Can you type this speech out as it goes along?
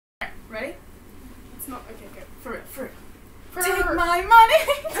It's not okay. Go For it. Take my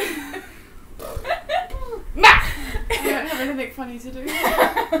money. I don't have anything funny to do.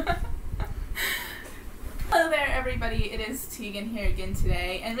 Hello there, everybody. It is Tegan here again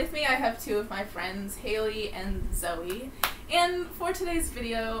today, and with me I have two of my friends, Hayley and Zoe. And for today's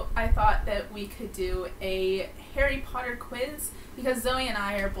video, I thought that we could do a Harry Potter quiz because Zoe and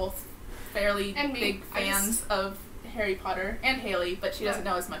I are both fairly big fans of Harry Potter, and Hayley, but she doesn't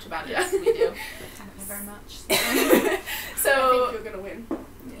know as much about it as we do. Thank you very much. So I think you're gonna win.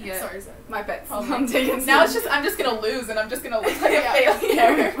 Yeah. Sorry, Zoe. My bet Probably. Now it's just I'm just gonna lose and I'm just gonna look like a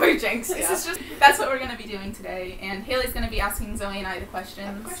failure. We jinx. This is just that's what we're gonna be doing today, and Hayley's gonna be asking Zoe and I the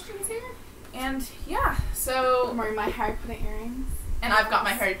questions. Questions here. And yeah, so I'm wearing my Harry Potter earrings. and I've got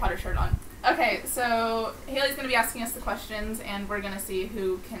my Harry Potter shirt on. Okay, so Hayley's gonna be asking us the questions, and we're gonna see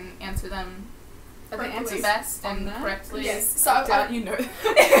who can answer them the best and correctly. Yes. So you know.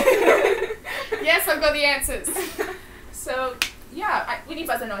 Yes, I've got the answers. So yeah, we need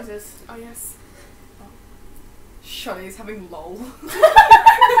buzzer noises. Oh yes. Shotty's having lol. I'm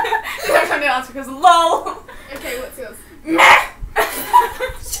trying to answer because lol. Okay, what's yours? Meh.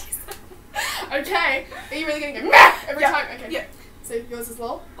 Okay. Are you really gonna go meh every time? Okay. Yeah. So yours is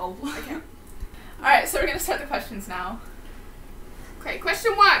lol? Lol. Okay. Alright, so we're gonna start the questions now. Okay,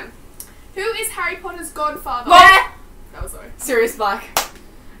 question 1. Who is Harry Potter's godfather? Lol. That was Zoe. Sirius Black.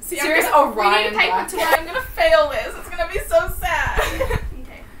 See, Sirius we Orion need paper Black. to write. I'm gonna fail this. It's gonna be so sad.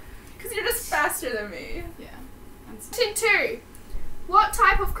 Okay. Because you're just faster than me. Yeah. Question 2. What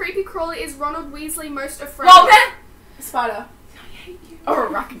type of creepy crawler is Ronald Weasley most afraid Lol. of? Spider. I hate you. Or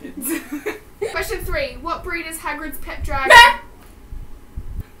arachnids. Question 3. What breed is Hagrid's pet dragon? Meh.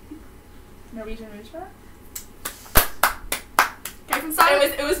 Norwegian Ridgeback? Okay, from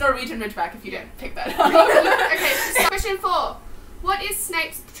silence. It was Norwegian Ridgeback if you didn't pick that up. Okay, so question 4. What is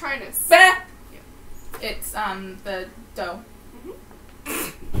Snape's Patronus? Meh. It's the dough.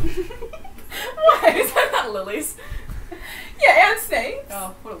 What? Is that not Lily's? Yeah, and Snape.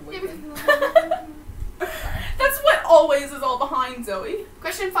 Oh, what a Yeah, weakling. That's what always is all behind Zoe.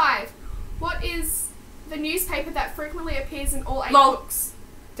 Question 5. What is the newspaper that frequently appears in all 8 Lol. books?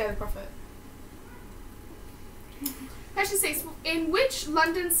 Daily Prophet. Question 6. In which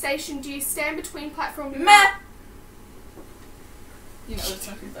London station do you stand between platform and Meh. You know it's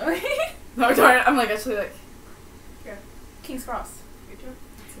not Zoe. No, don't. I'm like actually like. King's Cross.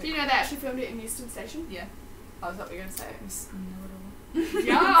 Do you know they actually filmed it in Euston Station? Yeah. I was what you were gonna say.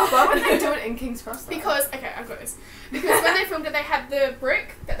 Yeah. Why would they do it in King's Cross though? Because, okay, I've got this. Because when they filmed it, they had the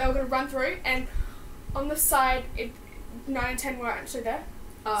brick that they were going to run through, and on the side, 9 and 10 weren't actually there.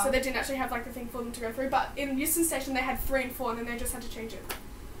 So they didn't actually have like the thing for them to go through. But in Euston Station, they had 3 and 4, and then they just had to change it.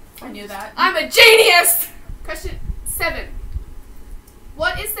 I knew that. I'm a genius! Question 7.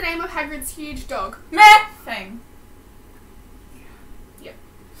 What is the name of Hagrid's huge dog? Meh. Thing. Yep.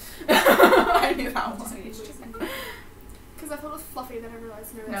 I knew that one. Because I thought it was Fluffy, then I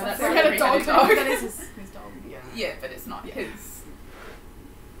realised no, No, that's they not had a a dog. three-headed dog. That is his dog. Yeah. Yeah, but it's not his.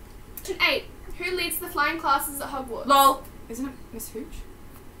 Question 8. Who leads the flying classes at Hogwarts? Lol. Isn't it Miss Hooch?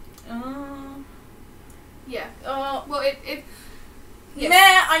 Yeah. Well, it yes.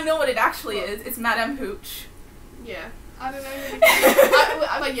 Meh, I know what it actually is. It's Madame Hooch. Yeah. I don't know.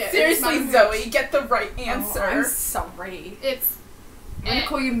 I'm like, yeah. Seriously, it's Zoe, get the right answer. Oh, I'm sorry. It's. I'm gonna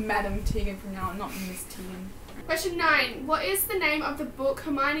call you Madam Tegan from now on, not Miss Tegan. Question 9. What is the name of the book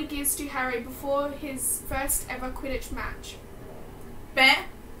Hermione gives to Harry before his first ever Quidditch match? Meh.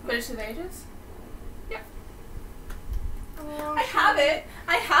 Quidditch of the Ages? Yep. I have it.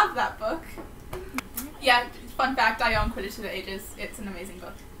 I have that book. Yeah, fun fact, I own Quidditch of the Ages. It's an amazing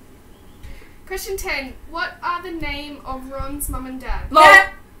book. Question 10. What are the name of Ron's mum and dad? Lol.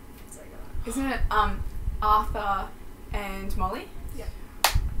 Sorry, Isn't it Arthur and Molly? Yeah.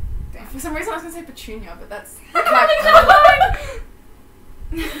 Damn. For some reason I was gonna say Petunia, but that's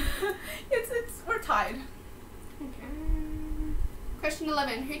it's we're tied. Okay. Question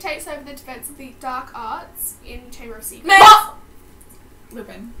 11. Who takes over the defense of the dark arts in Chamber of Secrets? Meh.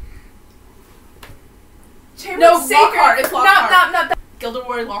 Lupin. No, Lockhart. It's Lockhart. No.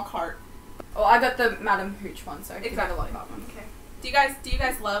 Gilderoy Lockhart. Oh, I got the Madam Hooch one, so Exactly. I like that one. Okay. Do you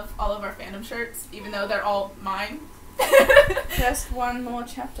guys love all of our fandom shirts, even though they're all mine? Just one more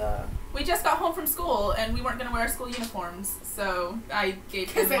chapter. We just got home from school and we weren't gonna wear our school uniforms, so I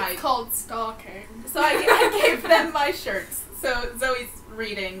gave them Because my. it's called stalking. So I gave them my shirts. So Zoe's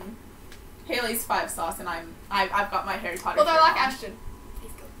reading Hayley's 5 Sauce, and I've got my Harry Potter. Well, they're shirt like on. Ashton.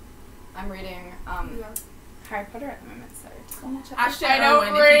 He's good. I'm reading Harry Potter at the moment, so just one more chapter. Ashton I don't Irwin,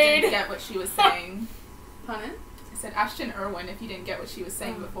 if you read. didn't get what she was saying. Pardon? said Ashton Irwin, if you didn't get what she was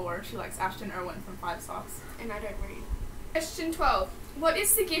saying before. She likes Ashton Irwin from Five Socks. And I don't read. Question 12. What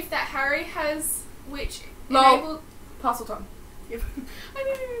is the gift that Harry has which Lol. enables... Parcel tongue. Yep. I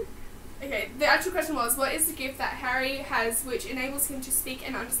know. Okay, the actual question was, what is the gift that Harry has which enables him to speak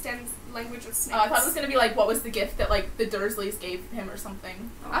and understand the language of snakes? I thought it was going to be like, what was the gift that like the Dursleys gave him or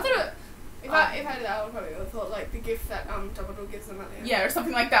something. I thought it... If I did that, I would probably have thought like the gift that Dumbledore gives them at the end. Yeah, or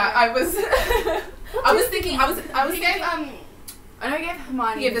something like that. I was thinking I know he gave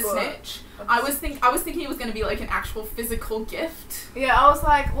Hermione he gave the book. snitch. I was thinking it was going to be like an actual physical gift. Yeah, I was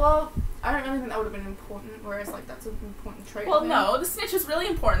like, well, I don't really think that would have been important, whereas like that's an important trait. Well, no, the snitch is really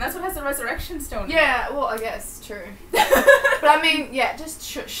important. That's what has the resurrection stone. Yeah, well, I guess, true. But I mean, yeah, just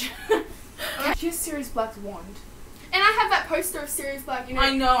shush. She has Sirius Black's wand. And I have that poster of Sirius Black, you know.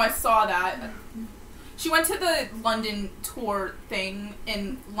 I know, I saw that. She went to the London tour thing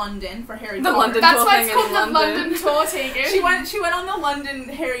in London for Harry Potter. That's why it's called the London tour, Tegan. She went on the London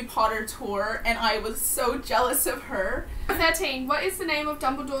Harry Potter tour, and I was so jealous of her. 13. What is the name of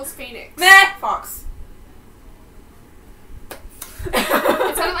Dumbledore's phoenix? Meh! Fox.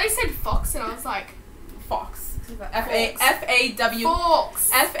 It sounded like you said fox, and I was like... Fox.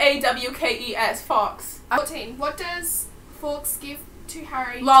 Fawkes. F-A-W-K-E-S. Fox. 14. What does Fawkes give to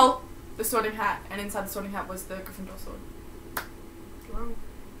Harry? Lol. The Sorting Hat, and inside the Sorting Hat was the Gryffindor sword. Wrong.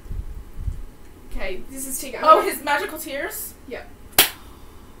 Okay, this is Tegan. Oh, his magical tears? Yep.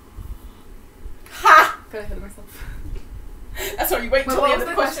 Ha! I feel like I heard myself. That's why you wait till the end of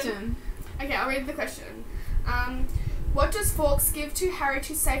the question. Okay, I'll read the question. What does Fawkes give to Harry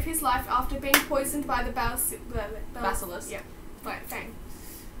to save his life after being poisoned by the Basilisk? Yeah. Right, fang.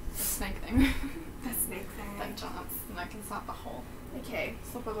 The snake thing. The snake thing. Like chance, and I can stop the hole. Okay.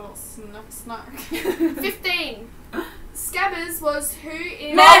 Stop a little snark. 15. Scabbers was who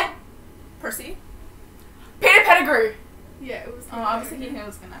in... Meh! Percy? Peter Pettigrew! Yeah, it was... Oh, I was thinking he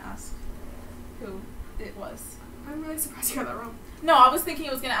was going to ask who it was. I'm really surprised you got that wrong. No, I was thinking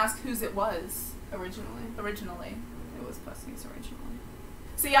he was going to ask whose it was. Originally. It was Percy's originally.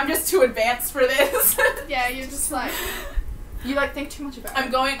 See, I'm just too advanced for this. Yeah, you're just like... You like think too much about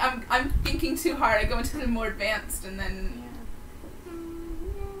it. I'm thinking too hard. I go into the more advanced and then... Yeah.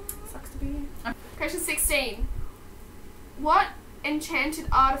 Sucks to be you. Question 16. What enchanted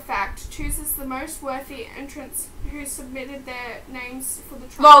artifact chooses the most worthy entrants who submitted their names for the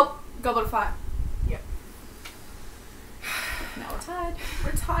trial? LOL! Goblet of Fire. Yep. Now we're tied.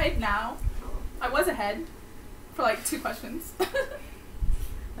 We're tied now. I was ahead for like 2 questions.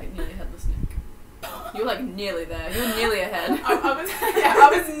 Like nearly headless Nick. You were like nearly there. You were nearly ahead. I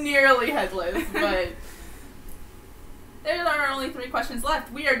was nearly headless, but there are only 3 questions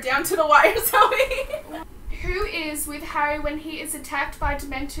left. We are down to the wire, Zoe. Who is with Harry when he is attacked by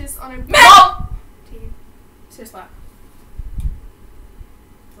Dementors on a... No! Sirius Black.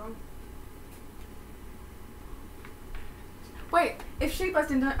 Wrong. Wait, if she buzzed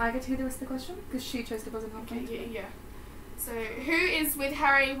in, don't I get to hear the rest of the question? Because she chose to buzz in halfway. Okay, yeah. So, who is with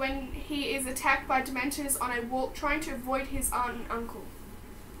Harry when he is attacked by Dementors on a walk trying to avoid his aunt and uncle?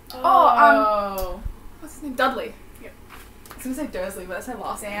 What's his name? Dudley. Yep. I was gonna say Dursley, but that's her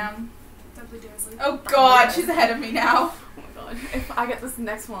last name. Damn. Dudley Dursley. Oh god, she's ahead of me now. Oh my god. If I get this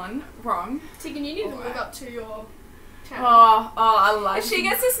next one wrong. Tegan, you need to live up to your channel. I like If she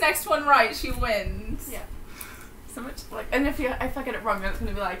gets this next one right, she wins. Yeah. so much like, and if I get it wrong, then it's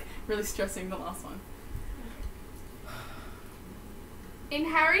gonna be like really stressing the last one. In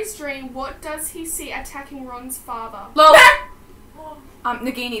Harry's dream, what does he see attacking Ron's father? LOL!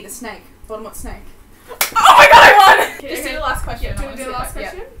 Nagini the snake. Voldemort snake. Oh my god, I won! Okay, Just okay. do the last question. Yeah, do I you wanna do the see last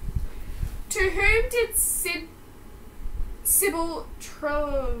that. question? To whom did Sybil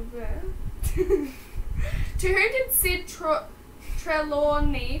To whom did Sid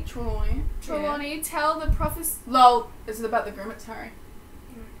Trelawney tell the prophecy? LOL. Is it about the groom? It's Harry.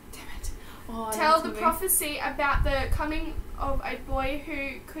 Damn it. Oh, Tell the prophecy about the coming of a boy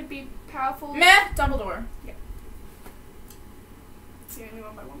who could be powerful. Meh! Dumbledore. Yeah. It's the only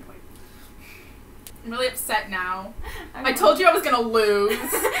one by 1 point. I'm really upset now. I told you I was gonna lose.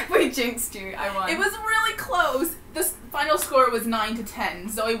 We jinxed you. I won. It was really close. The final score was 9-10.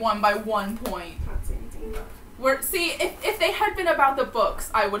 Zoe won by 1 point. Can't see anything. See, if they had been about the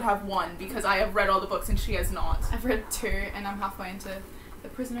books, I would have won because I have read all the books and she has not. I've read 2 and I'm halfway into The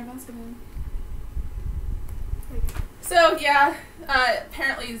Prisoner of Azkaban. So yeah,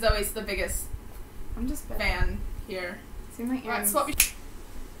 apparently Zoe's the biggest I'm just better. fan here. See my Right, earrings. swap.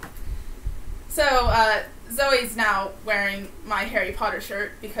 So Zoe's now wearing my Harry Potter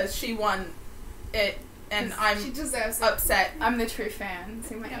shirt because she won it, and She I'm deserves it. upset. I'm the true fan.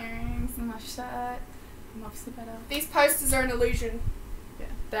 See my Yeah. earrings and my shirt. Muffs are better. These posters are an illusion. Yeah,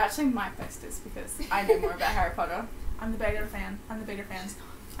 they're actually my posters because I know more about Harry Potter. I'm the bigger fan.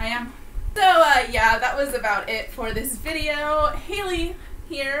 I am. So, yeah, that was about it for this video. Hayley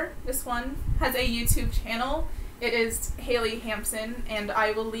here, this one, has a YouTube channel. It is Hayley Hampson, and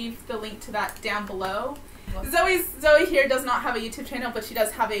I will leave the link to that down below. Zoe here does not have a YouTube channel, but she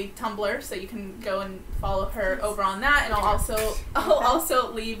does have a Tumblr, so you can go and follow her over on that, and I'll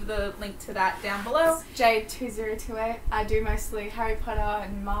also leave the link to that down below. Jade2028. I do mostly Harry Potter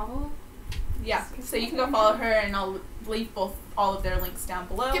and Marvel. Yeah, so you can go follow her, and I'll leave all of their links down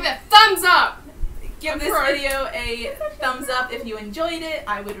below. Give it a thumbs up! Give this video a thumbs up if you enjoyed it.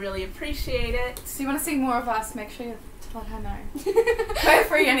 I would really appreciate it. So you want to see more of us, make sure you let her know. Go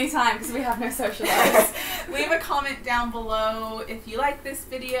free anytime because we have no social lives. Leave a comment down below if you like this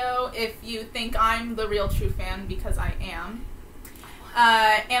video, if you think I'm the real true fan, because I am.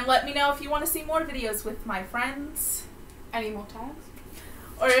 And let me know if you want to see more videos with my friends. Any more tags?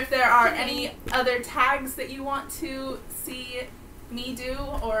 Or if there are any other tags that you want to see me do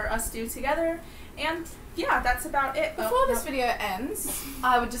or us do together. And yeah, that's about it. Before this video ends,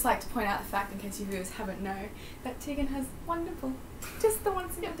 I would just like to point out the fact, in case you viewers haven't known, that Tegan has one dimple. Just the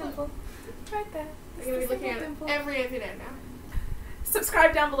one single dimple. Right there. We're going to be looking at it every video now.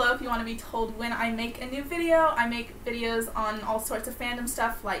 Subscribe down below if you want to be told when I make a new video. I make videos on all sorts of fandom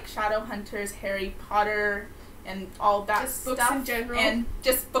stuff like Shadowhunters, Harry Potter, and all that just stuff. Books in general. And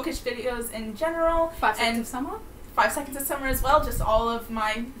just bookish videos in general. 5 Seconds of Summer? 5 Seconds of Summer as well, just all of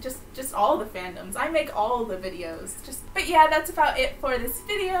my, just all the fandoms. I make all the videos. But yeah, that's about it for this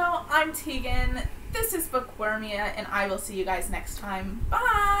video. I'm Tegan, this is Bookwormia, and I will see you guys next time. Bye!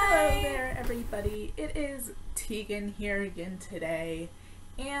 Hello there, everybody. It is Tegan here again today,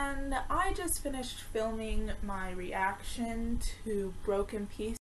 and I just finished filming my reaction to Broken Pieces.